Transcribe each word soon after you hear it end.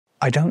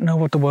I don't know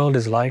what the world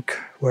is like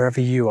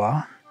wherever you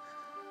are,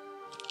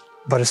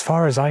 but as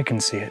far as I can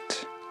see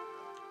it,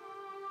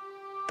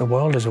 the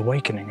world is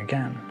awakening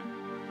again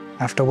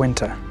after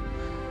winter.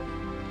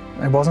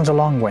 It wasn't a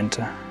long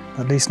winter,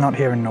 at least not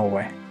here in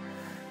Norway.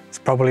 It's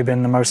probably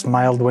been the most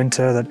mild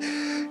winter that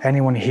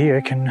anyone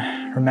here can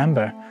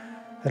remember.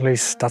 At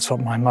least that's what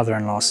my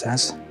mother-in-law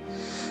says.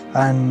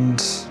 And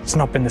it's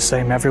not been the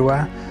same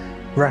everywhere.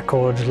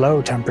 Record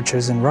low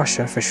temperatures in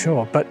Russia for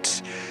sure,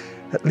 but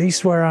at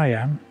least where I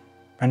am,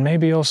 and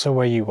maybe also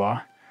where you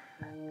are,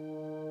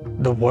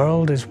 the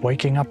world is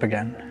waking up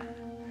again.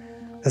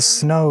 The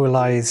snow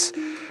lies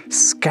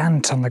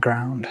scant on the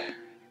ground,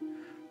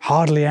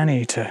 hardly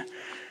any to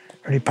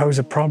really pose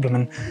a problem,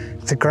 and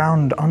the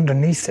ground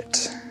underneath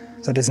it,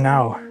 that is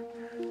now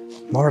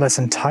more or less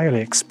entirely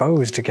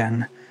exposed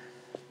again,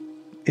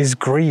 is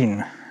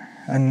green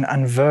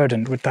and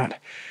verdant with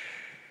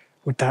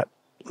that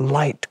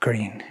light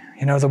green.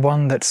 You know, the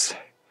one that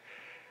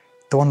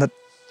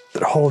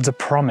holds a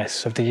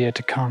promise of the year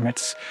to come.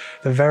 It's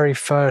the very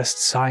first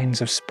signs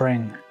of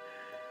spring.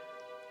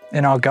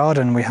 In our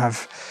garden we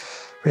have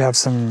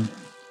some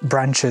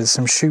branches,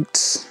 some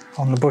shoots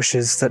on the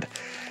bushes that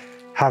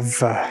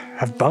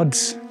have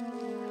buds,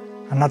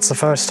 and that's the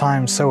first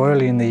time so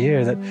early in the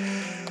year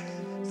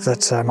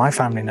that my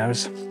family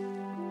knows.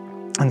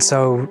 And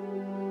so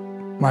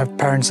my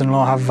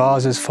parents-in-law have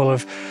vases full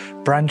of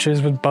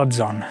branches with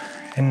buds on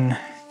in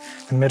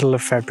the middle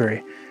of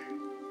February.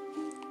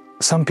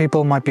 Some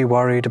people might be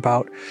worried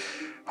about,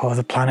 oh,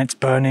 the planet's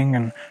burning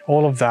and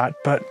all of that,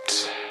 but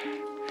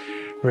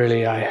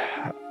really I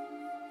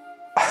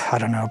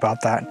don't know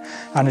about that.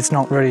 And it's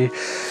not really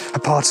a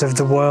part of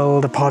the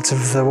world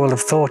of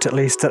thought at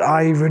least, that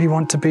I really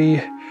want to be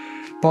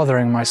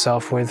bothering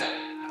myself with.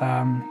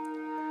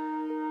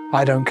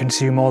 I don't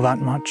consume all that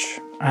much,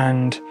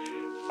 and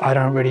I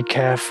don't really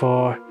care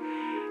for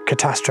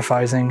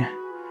catastrophizing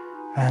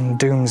and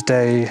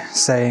doomsday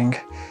saying.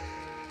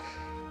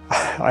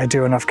 I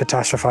do enough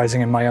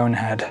catastrophizing in my own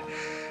head,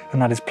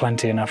 and that is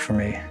plenty enough for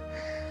me.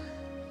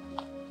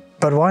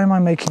 But why am I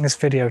making this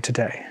video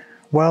today?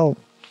 Well,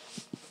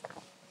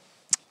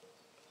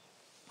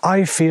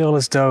 I feel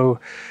as though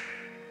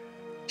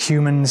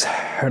humans,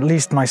 or at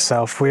least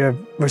myself, we're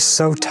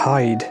so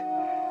tied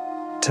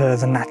to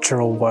the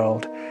natural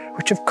world,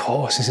 which of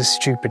course is a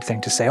stupid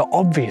thing to say.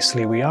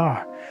 Obviously we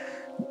are.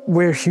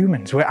 We're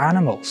humans, we're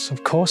animals.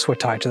 Of course we're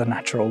tied to the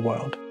natural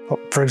world.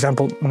 For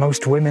example,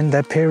 most women,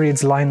 their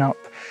periods line up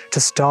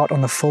to start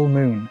on the full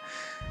moon.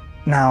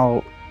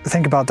 Now,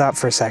 think about that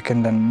for a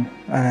second and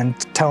then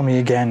tell me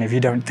again if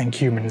you don't think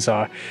humans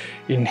are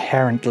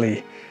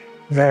inherently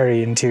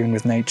very in tune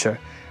with nature,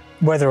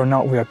 whether or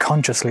not we are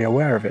consciously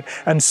aware of it.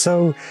 And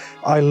so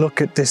I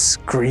look at this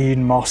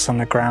green moss on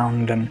the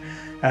ground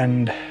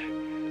and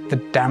the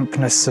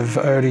dampness of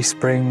early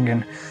spring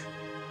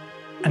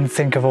and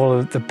think of all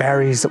of the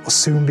berries that will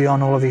soon be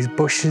on all of these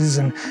bushes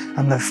and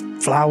the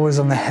flowers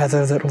on the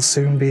heather that will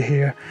soon be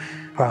here.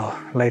 Well,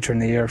 later in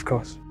the year, of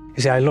course.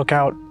 You see, I look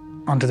out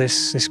onto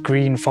this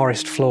green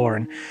forest floor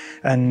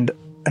and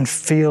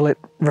feel it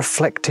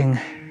reflecting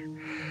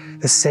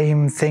the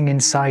same thing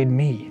inside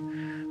me.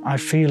 I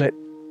feel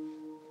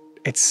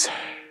it's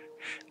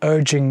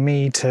urging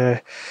me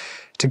to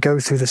go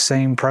through the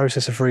same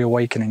process of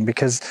reawakening,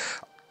 because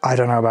I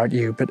don't know about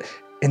you, but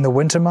in the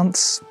winter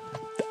months,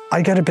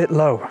 I get a bit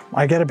low,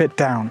 I get a bit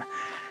down.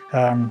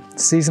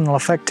 Seasonal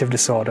affective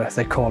disorder,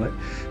 they call it.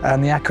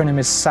 And the acronym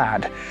is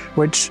SAD,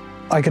 which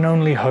I can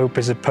only hope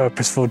is a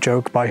purposeful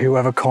joke by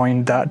whoever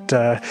coined that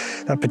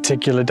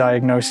particular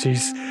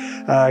diagnosis,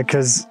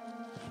 because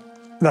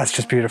that's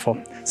just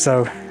beautiful.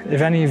 So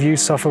if any of you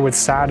suffer with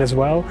SAD as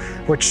well,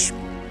 which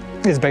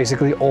is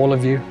basically all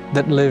of you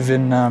that live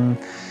in,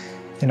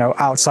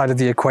 outside of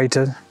the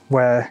equator,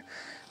 where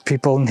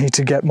people need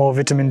to get more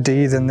vitamin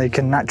D than they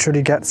can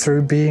naturally get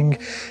through being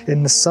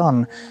in the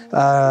sun.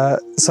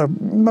 So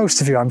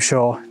most of you, I'm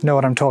sure, know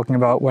what I'm talking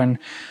about when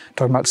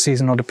talking about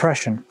seasonal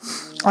depression.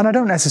 And I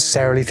don't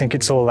necessarily think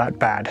it's all that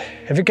bad.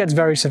 If it gets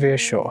very severe,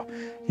 sure,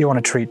 you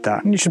want to treat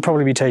that. And you should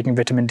probably be taking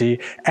vitamin D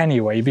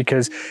anyway,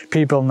 because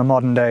people in the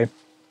modern day,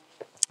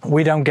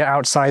 we don't get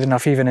outside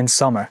enough even in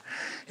summer.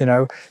 You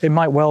know, it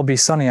might well be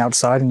sunny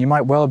outside and you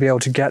might well be able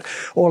to get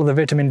all of the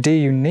vitamin D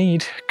you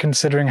need,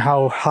 considering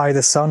how high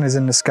the sun is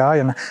in the sky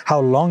and how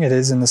long it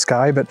is in the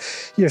sky, but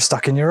you're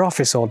stuck in your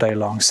office all day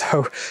long,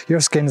 so your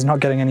skin's not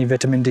getting any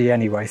vitamin D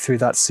anyway through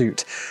that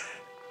suit.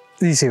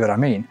 You see what I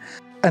mean?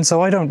 And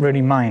so I don't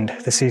really mind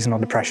the seasonal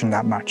depression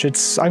that much.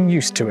 I'm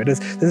used to it.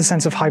 There's a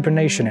sense of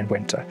hibernation in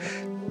winter.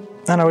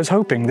 And I was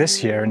hoping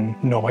this year in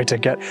Norway to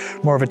get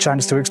more of a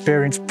chance to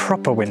experience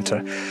proper winter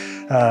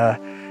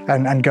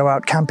and go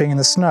out camping in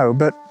the snow,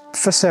 but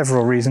for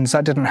several reasons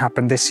that didn't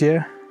happen this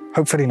year,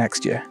 hopefully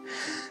next year.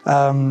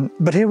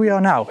 But here we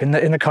are now, in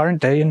the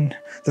current day, in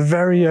the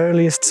very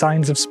earliest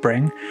signs of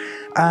spring,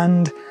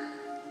 and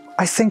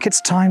I think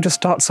it's time to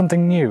start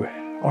something new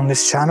on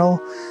this channel,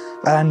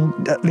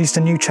 and at least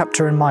a new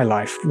chapter in my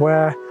life,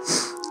 where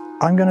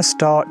I'm going to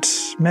start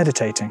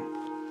meditating.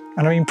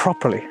 And I mean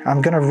properly.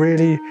 I'm going to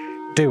really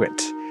do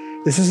it.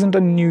 This isn't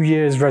a New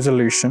Year's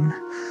resolution,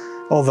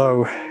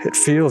 although it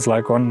feels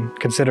like one,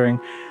 considering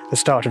the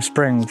start of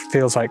spring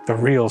feels like the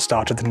real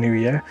start of the new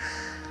year.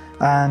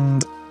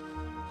 And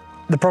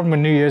the problem with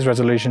New Year's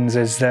resolutions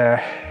is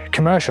they're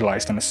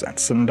commercialized in a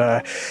sense, and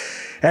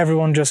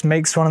everyone just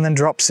makes one and then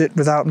drops it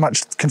without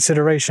much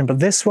consideration. But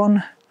this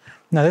one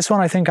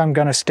I think I'm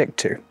going to stick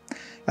to.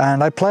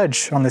 And I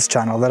pledge on this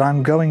channel that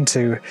I'm going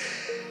to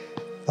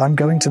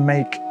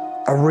make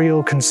a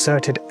real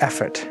concerted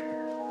effort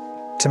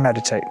to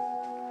meditate.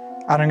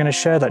 And I'm going to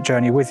share that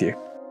journey with you.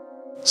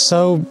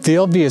 So the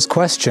obvious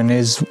question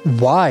is,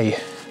 why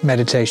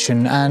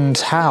meditation and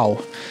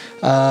how?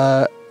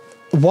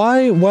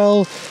 Why?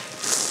 Well,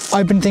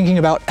 I've been thinking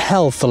about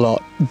health a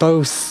lot,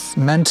 both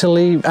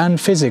mentally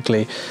and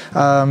physically.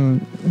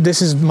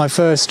 This is my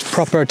first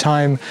proper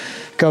time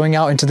going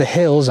out into the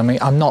hills. I mean,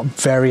 I'm not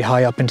very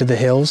high up into the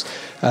hills.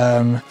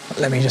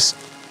 Let me just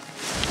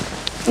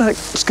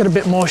let's get a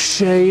bit more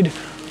shade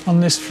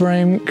on this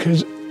frame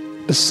because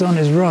the sun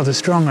is rather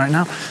strong right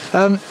now.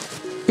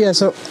 Yeah,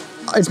 so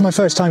it's my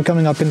first time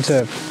coming up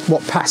into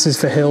what passes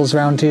for hills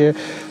around here.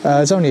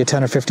 It's only a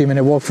 10 or 15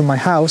 minute walk from my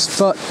house,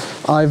 but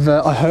I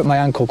hurt my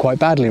ankle quite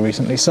badly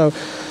recently. So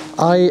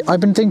I've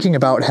been thinking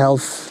about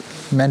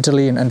health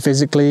mentally and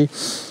physically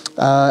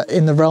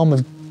in the realm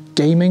of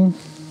gaming.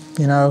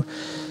 You know,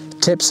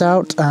 Tips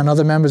Out and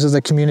other members of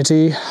the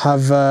community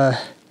have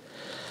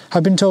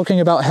been talking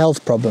about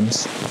health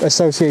problems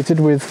associated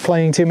with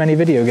playing too many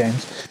video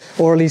games,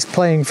 or at least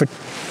playing for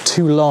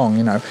too long,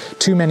 you know,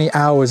 too many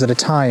hours at a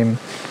time,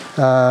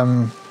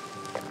 and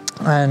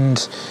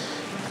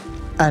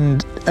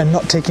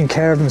not taking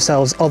care of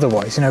themselves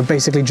otherwise, you know,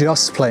 basically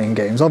just playing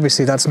games.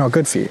 Obviously that's not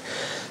good for you.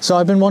 So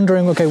I've been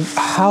wondering, okay,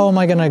 how am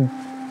I going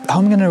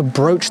to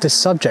broach this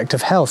subject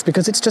of health,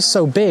 because it's just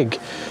so big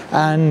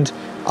and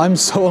I'm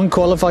so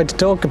unqualified to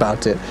talk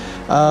about it.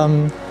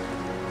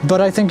 But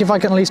I think if I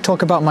can at least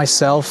talk about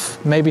myself,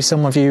 maybe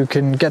some of you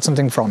can get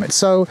something from it.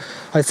 So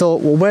I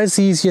thought, well, where's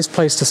the easiest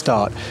place to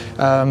start?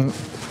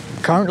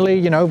 Currently,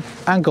 you know,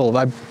 ankle.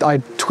 I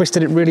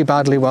twisted it really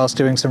badly whilst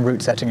doing some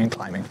route setting and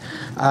climbing,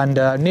 and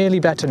nearly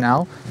better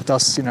now,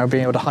 thus, you know,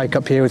 being able to hike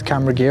up here with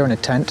camera gear and a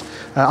tent.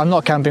 I'm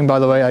not camping, by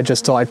the way. I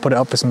just thought I'd put it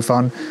up for some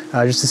fun,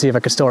 just to see if I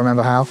could still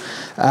remember how.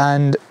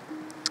 And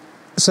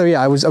so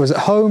yeah, I was at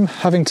home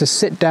having to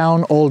sit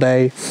down all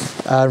day,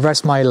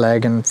 rest my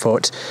leg and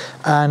foot,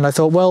 and I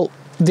thought, well,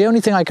 the only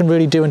thing I can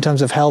really do in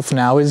terms of health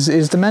now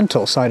is the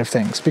mental side of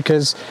things,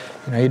 because,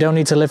 you know, you don't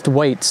need to lift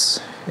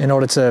weights in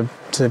order to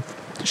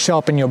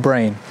sharpen your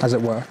brain, as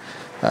it were.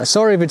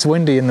 Sorry if it's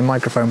windy in the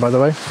microphone, by the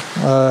way.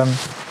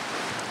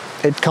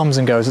 It comes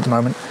and goes at the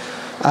moment.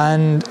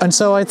 And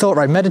so I thought,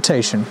 right,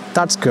 meditation,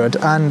 that's good.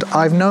 And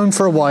I've known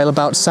for a while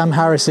about Sam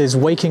Harris's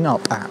Waking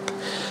Up app.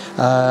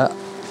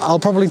 I'll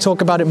probably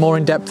talk about it more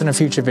in depth in a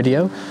future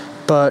video,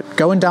 but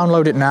go and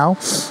download it now.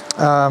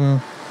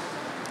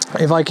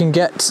 If I can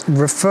get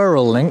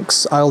referral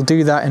links, I'll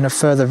do that in a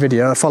further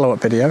video, a follow-up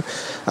video.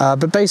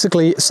 But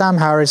basically, Sam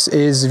Harris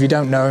is, if you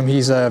don't know him,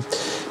 he's a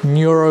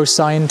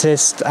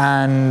neuroscientist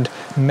and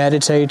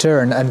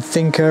meditator and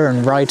thinker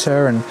and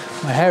writer, and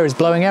my hair is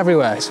blowing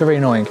everywhere. It's very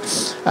annoying.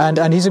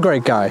 And he's a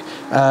great guy.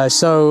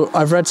 So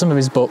I've read some of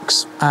his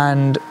books,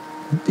 and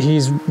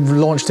he's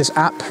launched this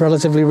app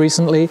relatively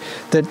recently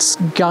that's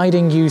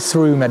guiding you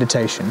through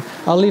meditation.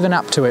 I'll leave an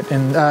app to it,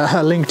 in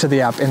a link to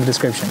the app in the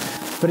description.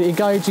 But it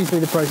guides you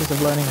through the process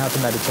of learning how to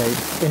meditate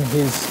in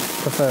his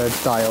preferred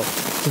style,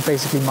 which is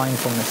basically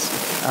mindfulness,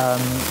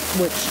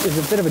 which is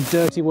a bit of a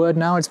dirty word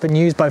now. It's been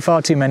used by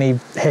far too many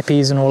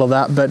hippies and all of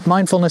that, but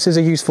mindfulness is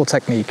a useful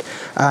technique.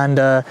 And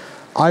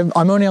I'm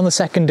only on the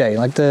second day.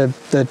 Like the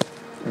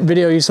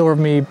video you saw of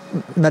me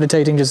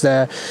meditating just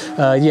there,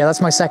 yeah,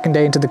 that's my second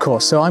day into the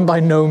course, so I'm by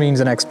no means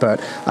an expert.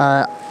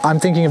 I'm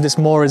thinking of this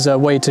more as a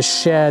way to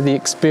share the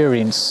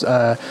experience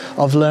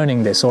of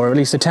learning this, or at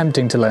least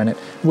attempting to learn it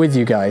with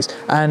you guys.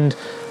 And,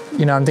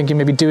 you know, I'm thinking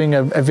maybe doing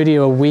a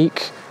video a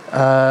week,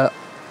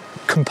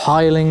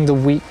 compiling the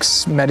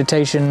week's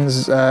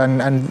meditations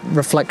and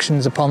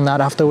reflections upon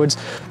that afterwards,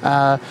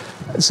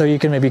 so you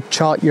can maybe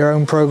chart your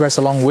own progress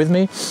along with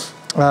me.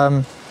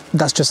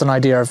 That's just an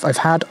idea I've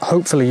had.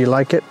 Hopefully you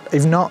like it.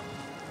 If not,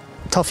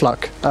 tough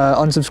luck.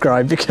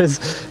 Unsubscribe, because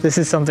this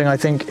is something I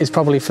think is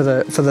probably for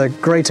the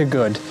greater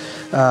good,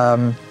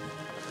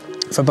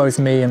 for both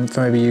me and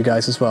for maybe you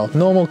guys as well.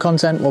 Normal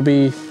content will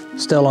be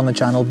still on the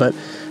channel, but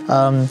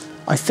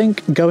I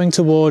think going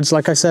towards,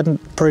 like I said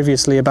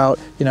previously about,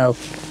 you know,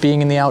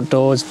 being in the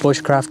outdoors,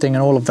 bushcrafting and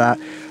all of that,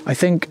 I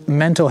think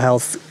mental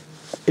health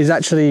is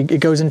actually,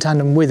 it goes in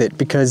tandem with it,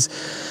 because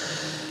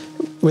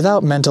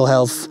without mental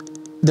health,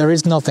 there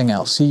is nothing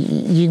else.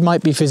 You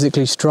might be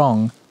physically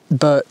strong,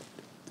 but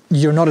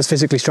you're not as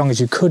physically strong as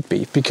you could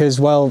be, because,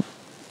 well,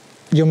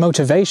 your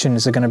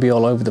motivations are going to be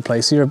all over the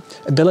place. Your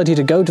ability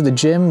to go to the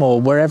gym or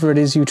wherever it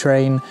is you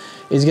train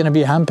is going to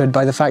be hampered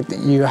by the fact that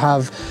you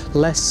have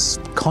less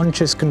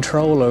conscious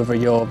control over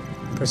your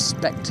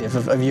perspective,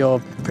 of your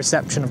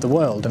perception of the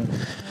world. And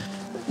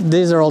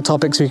these are all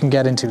topics we can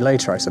get into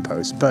later, I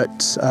suppose.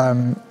 But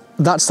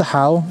that's the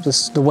how,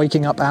 the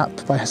Waking Up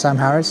app by Sam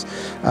Harris.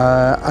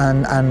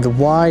 And the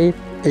why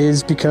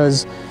is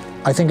because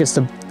I think it's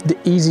the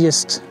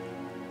easiest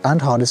and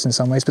hardest in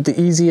some ways, but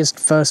the easiest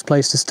first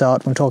place to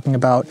start when talking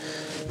about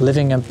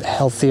living a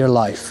healthier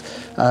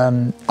life.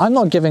 I'm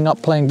not giving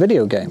up playing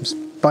video games,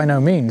 by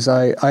no means.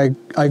 I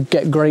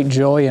get great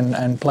joy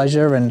and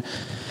pleasure and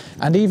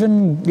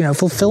even, you know,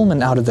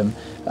 fulfillment out of them,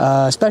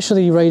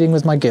 especially raiding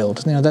with my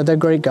guild. You know, they're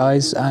great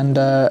guys, and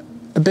a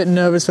bit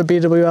nervous for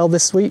BWL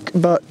this week,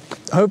 but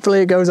hopefully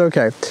it goes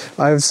okay.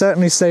 I've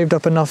certainly saved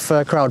up enough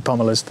crowd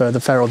pommelers for the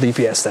feral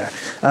DPS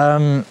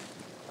there.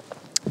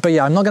 But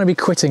yeah, I'm not going to be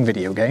quitting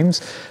video games,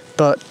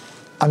 but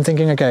I'm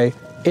thinking, okay,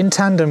 in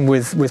tandem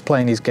with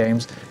playing these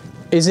games,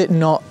 is it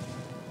not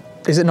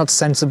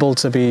sensible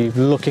to be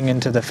looking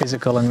into the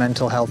physical and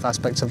mental health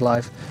aspects of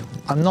life?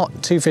 I'm not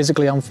too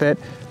physically unfit,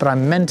 but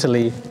I'm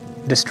mentally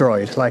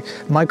destroyed. Like,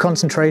 my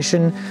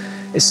concentration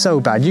is so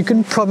bad. You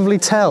can probably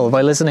tell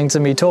by listening to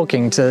me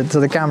talking to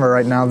the camera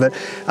right now that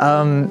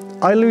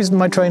I lose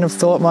my train of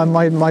thought.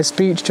 My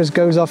speech just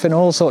goes off in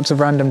all sorts of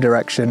random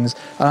directions,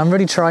 and I'm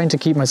really trying to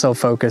keep myself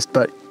focused,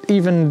 but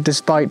even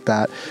despite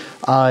that,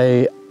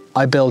 I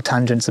build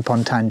tangents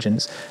upon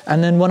tangents.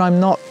 And then when I'm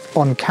not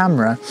on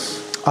camera,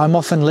 I'm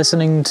often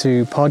listening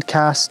to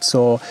podcasts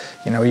or,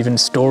 you know, even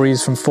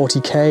stories from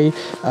 40K,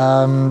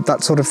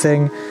 that sort of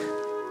thing.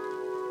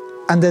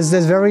 And there's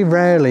very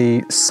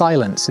rarely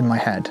silence in my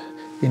head.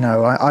 You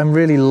know, I'm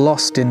really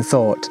lost in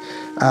thought.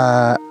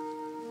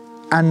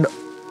 And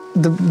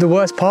the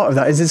worst part of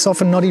that is it's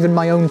often not even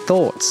my own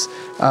thoughts.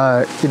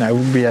 You know,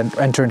 we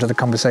enter into the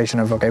conversation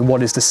of, okay,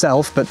 what is the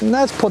self? But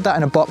let's put that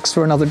in a box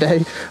for another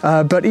day.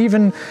 But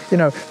even, you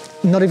know,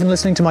 not even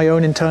listening to my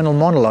own internal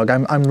monologue.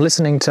 I'm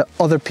listening to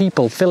other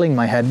people filling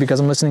my head because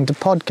I'm listening to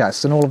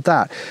podcasts and all of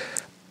that.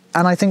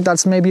 And I think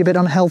that's maybe a bit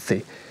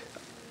unhealthy.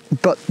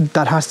 But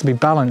that has to be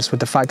balanced with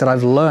the fact that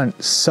I've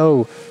learned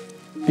so,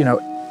 you know,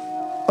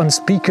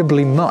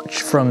 unspeakably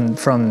much from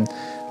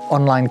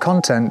online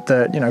content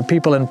that, you know,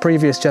 people in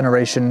previous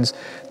generations,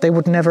 they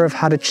would never have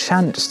had a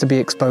chance to be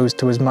exposed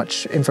to as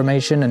much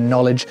information and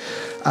knowledge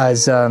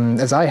as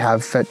I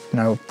have at, you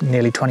know,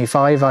 nearly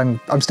 25.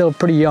 I'm still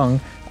pretty young,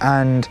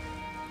 and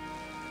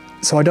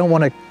so I don't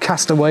want to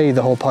cast away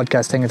the whole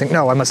podcast thing and think,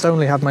 no, I must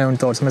only have my own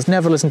thoughts. I must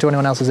never listen to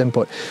anyone else's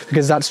input,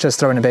 because that's just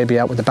throwing a baby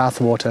out with the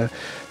bathwater.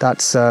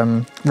 That's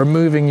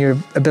removing your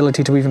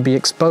ability to even be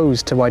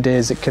exposed to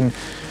ideas that can,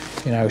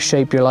 you know,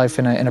 shape your life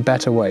in a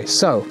better way.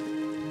 So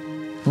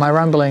my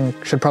rambling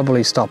should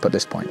probably stop at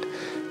this point.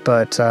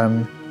 But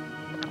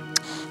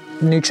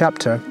new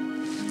chapter.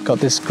 Got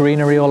this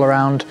greenery all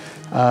around.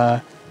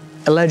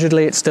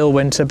 Allegedly it's still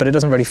winter, but it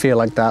doesn't really feel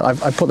like that.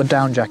 I put the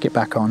down jacket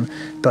back on,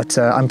 but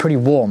I'm pretty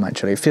warm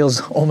actually. It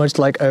feels almost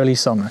like early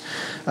summer,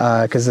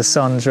 because the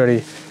sun's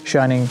really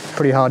shining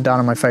pretty hard down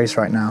on my face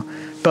right now.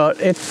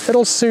 But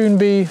it'll soon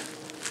be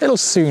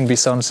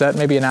sunset,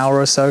 maybe an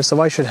hour or so,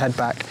 so I should head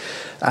back.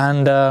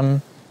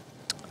 And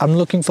I'm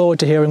looking forward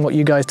to hearing what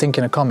you guys think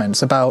in the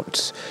comments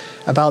about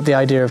the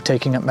idea of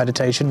taking up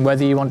meditation,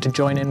 whether you want to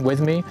join in with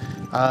me.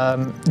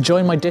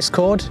 Join my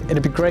Discord.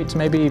 It'd be great to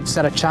maybe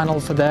set a channel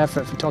for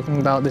talking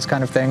about this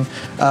kind of thing.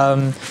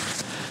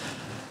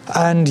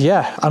 And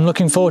yeah, I'm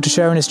looking forward to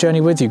sharing this journey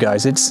with you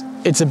guys.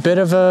 It's a bit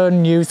of a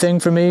new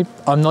thing for me.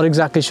 I'm not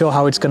exactly sure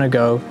how it's going to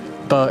go,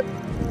 but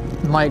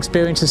my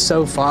experiences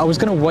so far, I was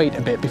going to wait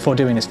a bit before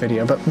doing this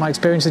video, but my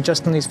experiences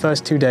just in these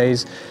first 2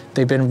 days,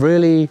 they've been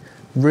really,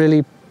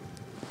 really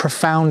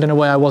profound in a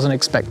way I wasn't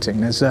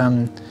expecting. There's,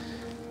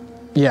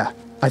 yeah,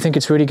 I think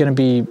it's really going to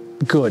be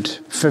good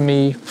for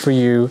me, for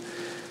you,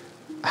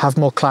 have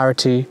more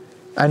clarity,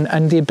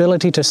 and the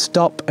ability to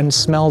stop and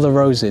smell the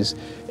roses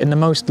in the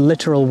most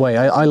literal way.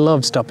 I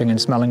love stopping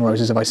and smelling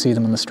roses if I see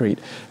them on the street.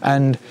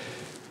 And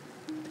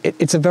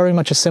it's a very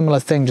much a similar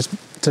thing, just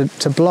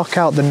to block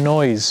out the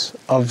noise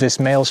of this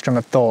maelstrom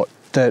of thought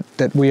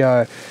that we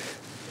are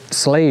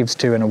slaves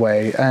to in a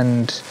way,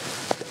 and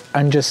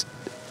just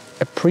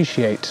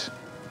appreciate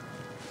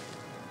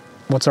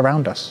what's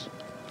around us.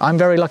 I'm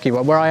very lucky.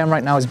 Where I am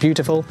right now is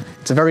beautiful.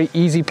 It's a very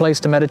easy place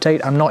to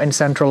meditate. I'm not in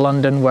central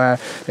London where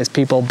there's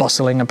people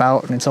bustling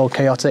about and it's all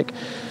chaotic.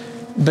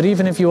 But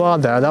even if you are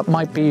there, that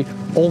might be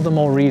all the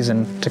more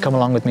reason to come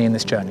along with me in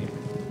this journey.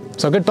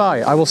 So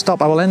goodbye. I will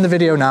stop. I will end the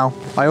video now.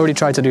 I already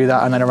tried to do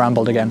that and then I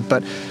rambled again.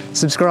 But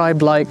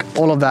subscribe, like,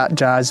 all of that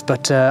jazz.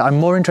 But I'm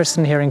more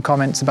interested in hearing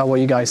comments about what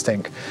you guys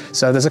think.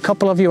 So there's a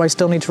couple of you I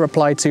still need to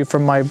reply to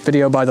from my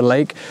video by the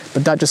lake.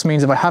 But that just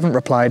means if I haven't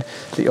replied,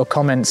 that your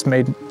comments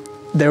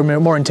they were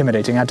more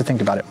intimidating. I had to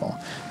think about it more.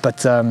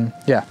 But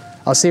yeah,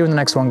 I'll see you in the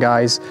next one,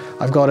 guys.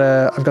 I've got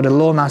a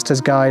Lore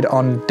Master's Guide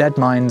on dead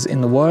minds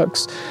in the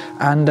works.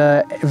 And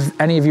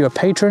if any of you are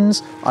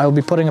patrons, I will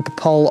be putting up a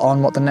poll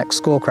on what the next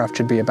Scorecraft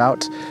should be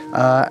about.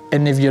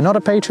 And if you're not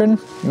a patron,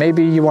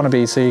 maybe you want to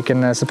be, so you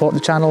can support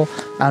the channel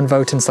and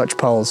vote in such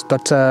polls.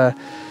 But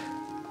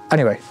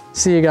anyway,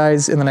 see you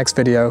guys in the next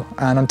video.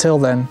 And until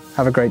then,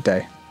 have a great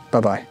day.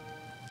 Bye-bye.